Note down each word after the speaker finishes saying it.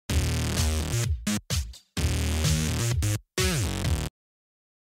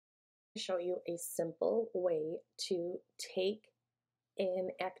show you a simple way to take an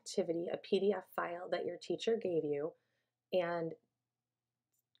activity, a PDF file that your teacher gave you, and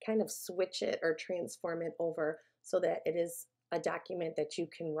kind of switch it or transform it over so that it is a document that you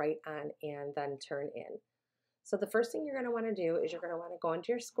can write on and then turn in. So the first thing you're going to want to do is you're going to want to go into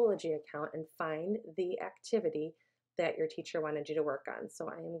your Schoology account and find the activity that your teacher wanted you to work on. So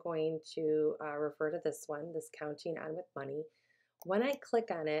I am going to refer to this one, this counting on with money. When I click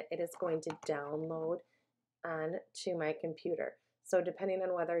on it, it is going to download onto my computer. So depending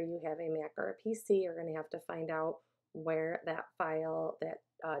on whether you have a Mac or a PC, you're going to have to find out where that file, that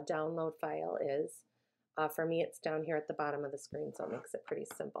download file is. For me, it's down here at the bottom of the screen, so it makes it pretty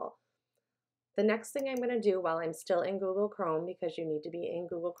simple. The next thing I'm going to do while I'm still in Google Chrome, because you need to be in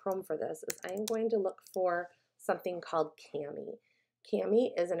Google Chrome for this, is I am going to look for something called Kami.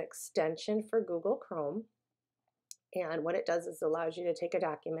 Kami is an extension for Google Chrome, and what it does is allows you to take a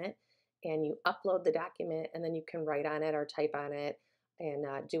document and you upload the document, and then you can write on it or type on it and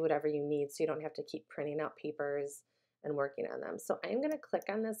do whatever you need, so you don't have to keep printing out papers and working on them. So I'm going to click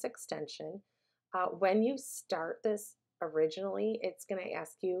on this extension. When you start this originally, it's going to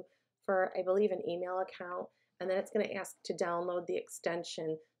ask you for, I believe, an email account, and then it's going to ask to download the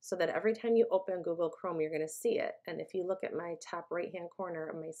extension so that every time you open Google Chrome, you're going to see it. And if you look at my top right-hand corner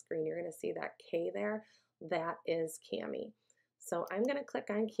of my screen, you're going to see that K there. That is Kami. So I'm going to click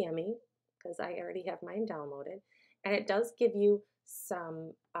on Kami because I already have mine downloaded, and it does give you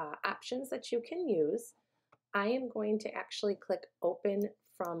some options that you can use. I am going to actually click Open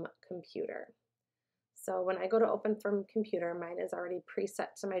from Computer. So when I go to Open from Computer, mine is already preset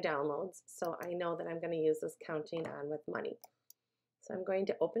to my downloads, so I know that I'm going to use this counting on with money. So I'm going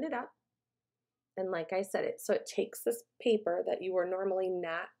to open it up, and like I said, it takes this paper that you were normally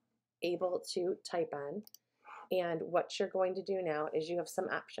not able to type on, and what you're going to do now is you have some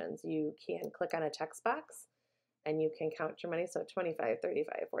options. You can click on a text box and you can count your money. So 25,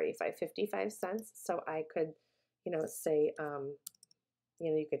 35, 45, 55 cents. So I could, say,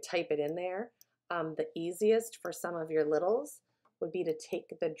 you could type it in there. The easiest for some of your littles would be to take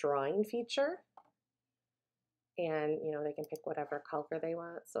the drawing feature and, they can pick whatever color they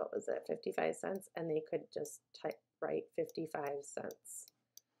want. So it was at 55 cents, and they could just write 55 cents,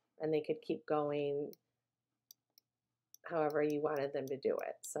 and they could keep going however you wanted them to do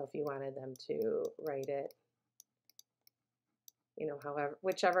it. So if you wanted them to write it,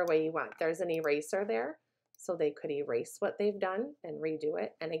 whichever way you want. There's an eraser there, so they could erase what they've done and redo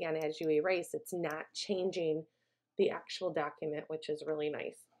it. And again, as you erase, it's not changing the actual document, which is really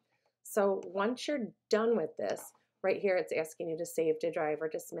nice. So once you're done with this, right here, it's asking you to save, to drive, or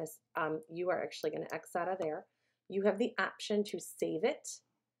dismiss. You are actually going to X out of there. You have the option to save it.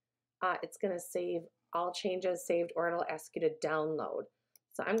 It's going to save all changes saved, or it'll ask you to download.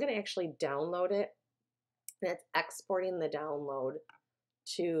 So I'm going to actually download it, and it's exporting the download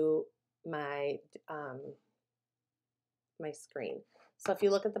to my my screen. So if you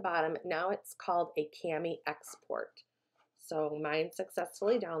look at the bottom, now it's called a Kami export. So mine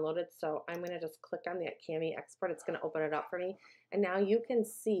successfully downloaded, so I'm going to just click on that Kami export. It's going to open it up for me, and now you can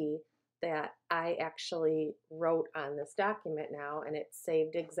see that I actually wrote on this document now, and it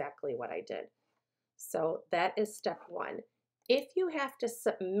saved exactly what I did. So that is step one. If you have to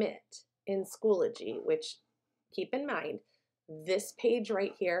submit in Schoology, which keep in mind, this page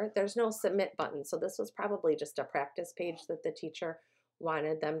right here, there's no submit button. So this was probably just a practice page that the teacher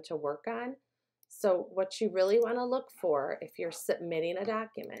wanted them to work on. So what you really want to look for if you're submitting a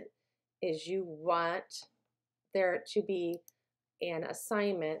document is you want there to be an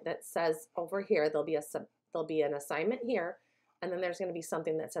assignment that says over here, there'll be an assignment here, and then there's going to be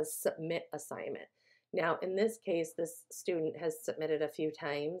something that says submit assignment. Now, in this case, this student has submitted a few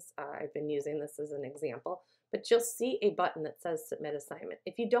times. I've been using this as an example, but you'll see a button that says submit assignment.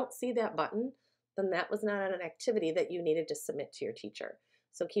 If you don't see that button, then that was not an activity that you needed to submit to your teacher.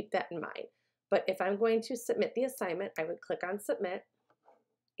 So keep that in mind. But if I'm going to submit the assignment, I would click on submit,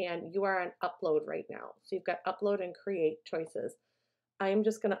 and you are on upload right now. So you've got upload and create choices. I am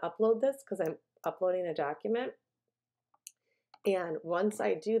just going to upload this because I'm uploading a document. And once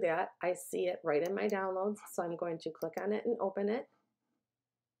I do that, I see it right in my downloads. So I'm going to click on it and open it.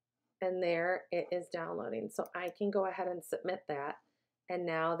 And there it is downloading. So I can go ahead and submit that. And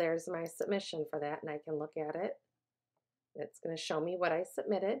now there's my submission for that, and I can look at it. It's going to show me what I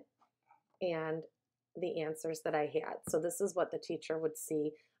submitted and the answers that I had. So this is what the teacher would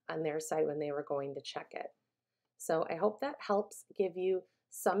see on their side when they were going to check it. So I hope that helps give you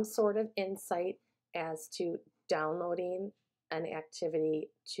some sort of insight as to downloading an activity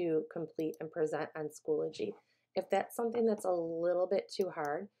to complete and present on Schoology. If that's something that's a little bit too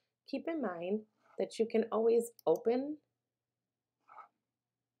hard, keep in mind that you can always open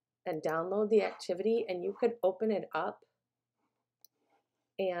and download the activity, and you could open it up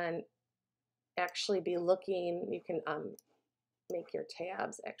and actually be looking. You can make your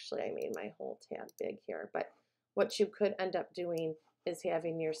tabs. Actually, I made my whole tab big here, but what you could end up doing is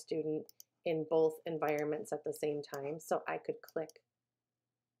having your student in both environments at the same time. So I could click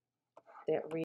that